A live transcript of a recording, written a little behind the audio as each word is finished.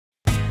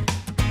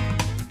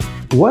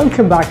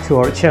Welcome back to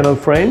our channel,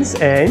 friends,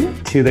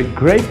 and to the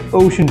Great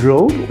Ocean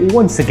Road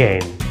once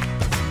again.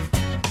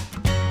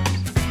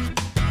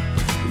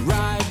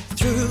 Ride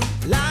through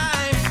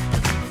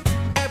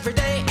life. Every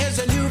day is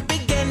a new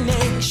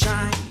beginning.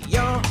 Shine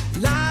your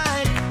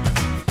light.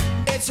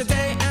 It's a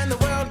day and the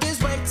world is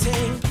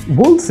waiting.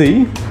 We'll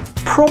see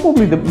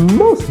probably the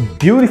most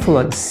beautiful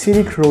and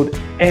scenic road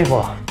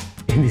ever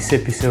in this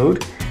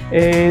episode.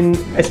 And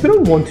as we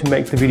don't want to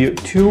make the video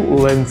too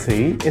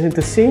lengthy and at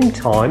the same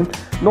time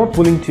not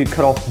willing to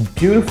cut off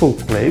beautiful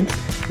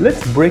clips,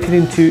 let's break it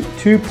into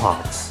two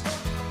parts.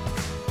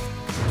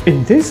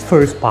 In this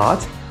first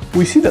part,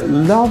 we see the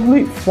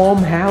lovely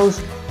farmhouse,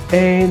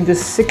 and the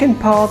second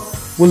part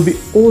will be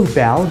all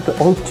about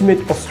the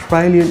ultimate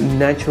Australian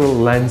natural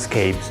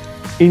landscapes,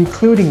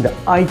 including the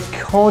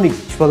iconic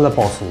 12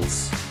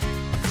 Apostles.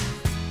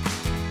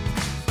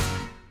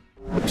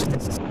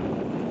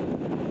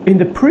 In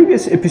the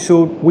previous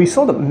episode, we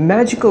saw the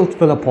magical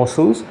 12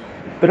 Apostles,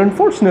 but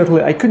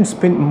unfortunately I couldn't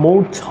spend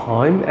more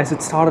time as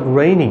it started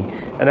raining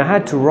and I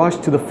had to rush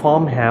to the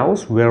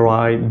farmhouse where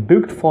I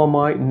booked for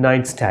my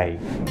night stay.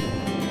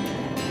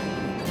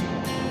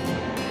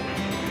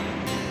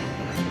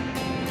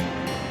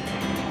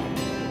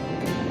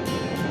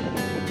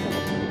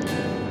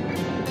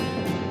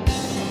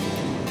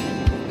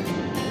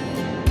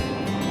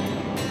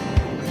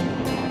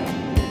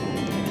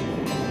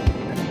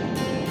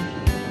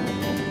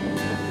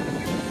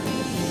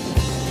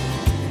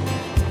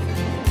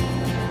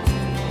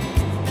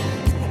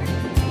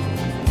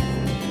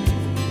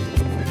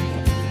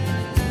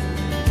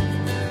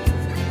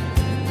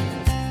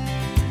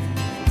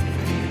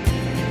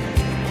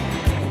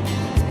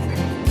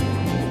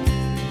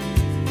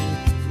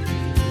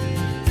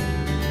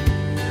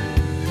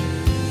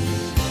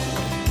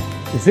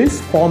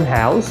 This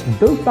farmhouse,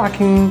 built back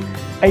in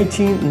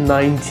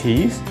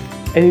 1890s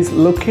and is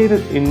located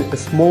in a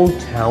small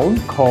town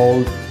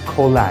called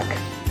Kawasaki,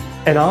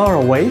 an hour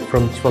away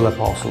from 12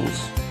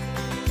 Apostles.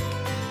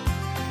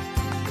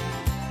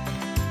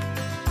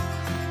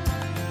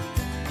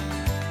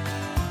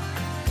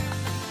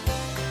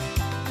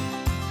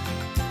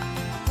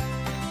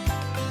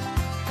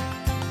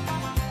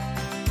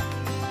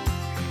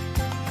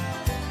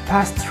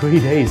 Past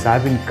 3 days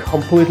I've been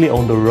completely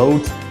on the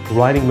roads,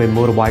 riding my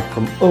motorbike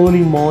from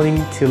early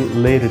morning till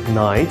late at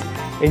night,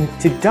 and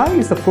today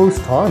is the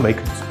first time I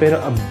could spend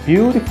a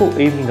beautiful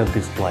evening at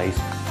this place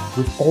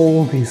with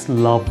all these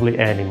lovely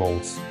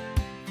animals.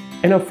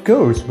 And of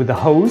course with the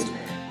host,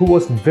 who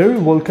was very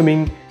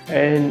welcoming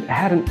and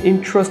had an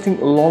interesting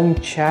long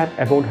chat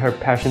about her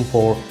passion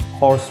for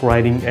horse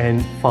riding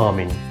and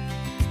farming.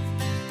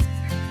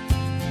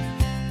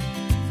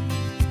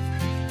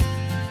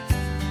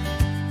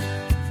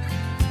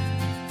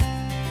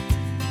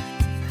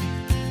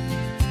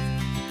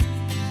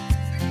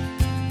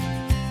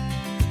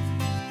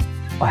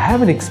 I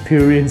haven't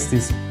experienced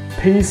this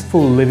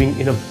peaceful living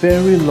in a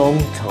very long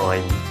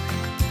time.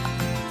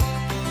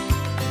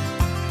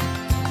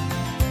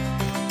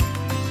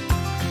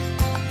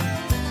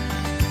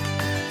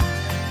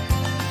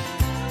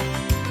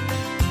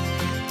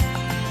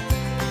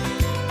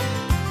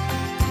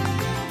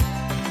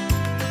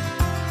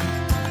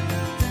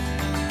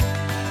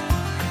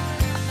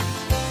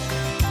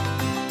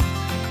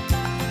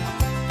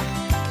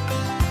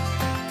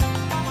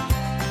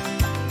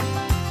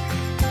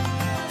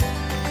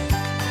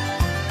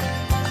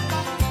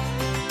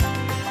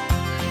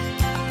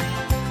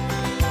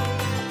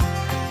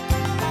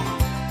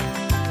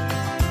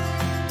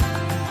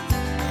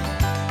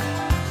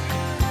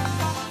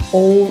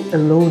 All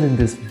alone in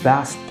this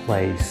vast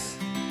place.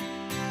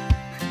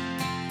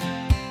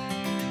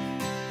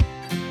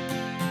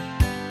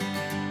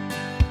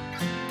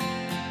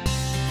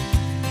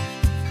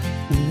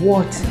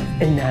 What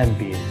an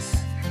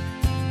ambience!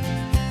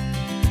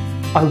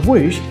 I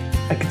wish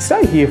I could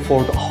stay here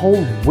for the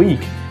whole week,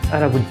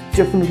 and I would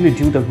definitely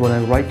do that when I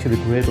ride to the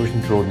Great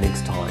Ocean Road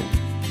next time.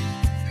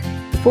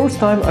 The first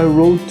time I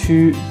rode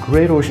to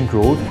Great Ocean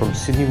Road from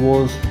Sydney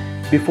was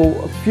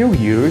before a few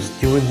years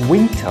during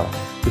winter,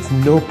 with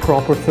no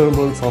proper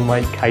thermals on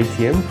my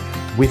KTM,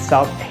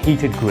 without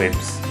heated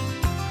grips.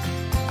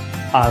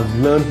 I've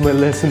learned my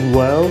lesson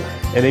well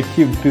and I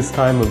keep this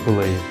time, I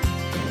believe.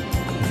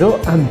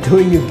 Though I'm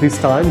doing it this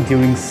time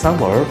during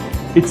summer,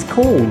 it's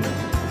cold,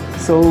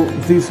 so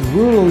these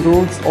rural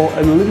roads are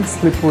a little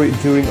slippery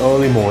during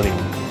early morning.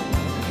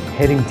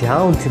 Heading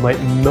down to my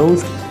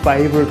most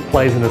favorite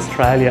place in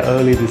Australia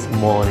early this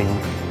morning.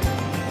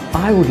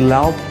 I would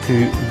love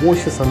to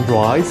watch the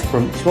sunrise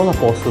from 12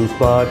 Apostles,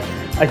 but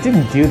I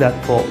didn't do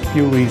that for a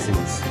few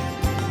reasons.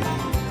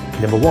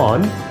 Number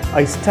one,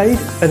 I stayed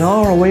an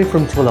hour away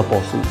from 12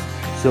 Apostles,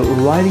 so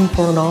riding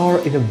for an hour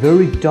in a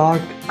very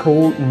dark,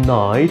 cold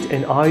night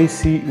and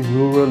icy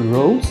rural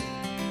roads,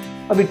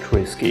 a bit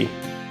risky.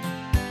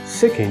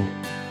 Second,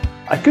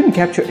 I couldn't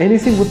capture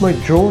anything with my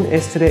drone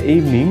yesterday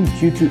evening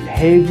due to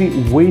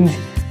heavy wind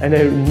and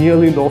I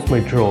nearly lost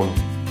my drone.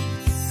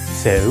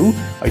 So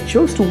I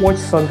chose to watch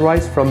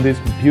sunrise from this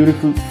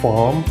beautiful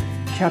farm,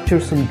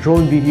 capture some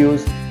drone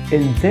videos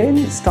and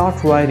then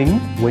start riding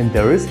when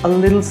there is a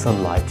little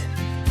sunlight.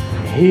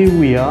 Here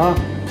we are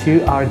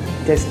to our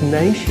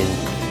destination,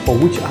 for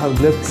which I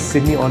left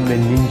Sydney on my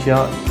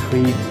Ninja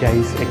 3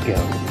 days ago.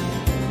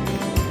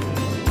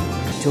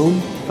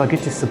 Don't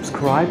forget to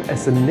subscribe,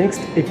 as the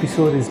next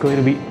episode is going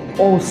to be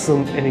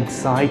awesome and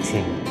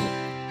exciting.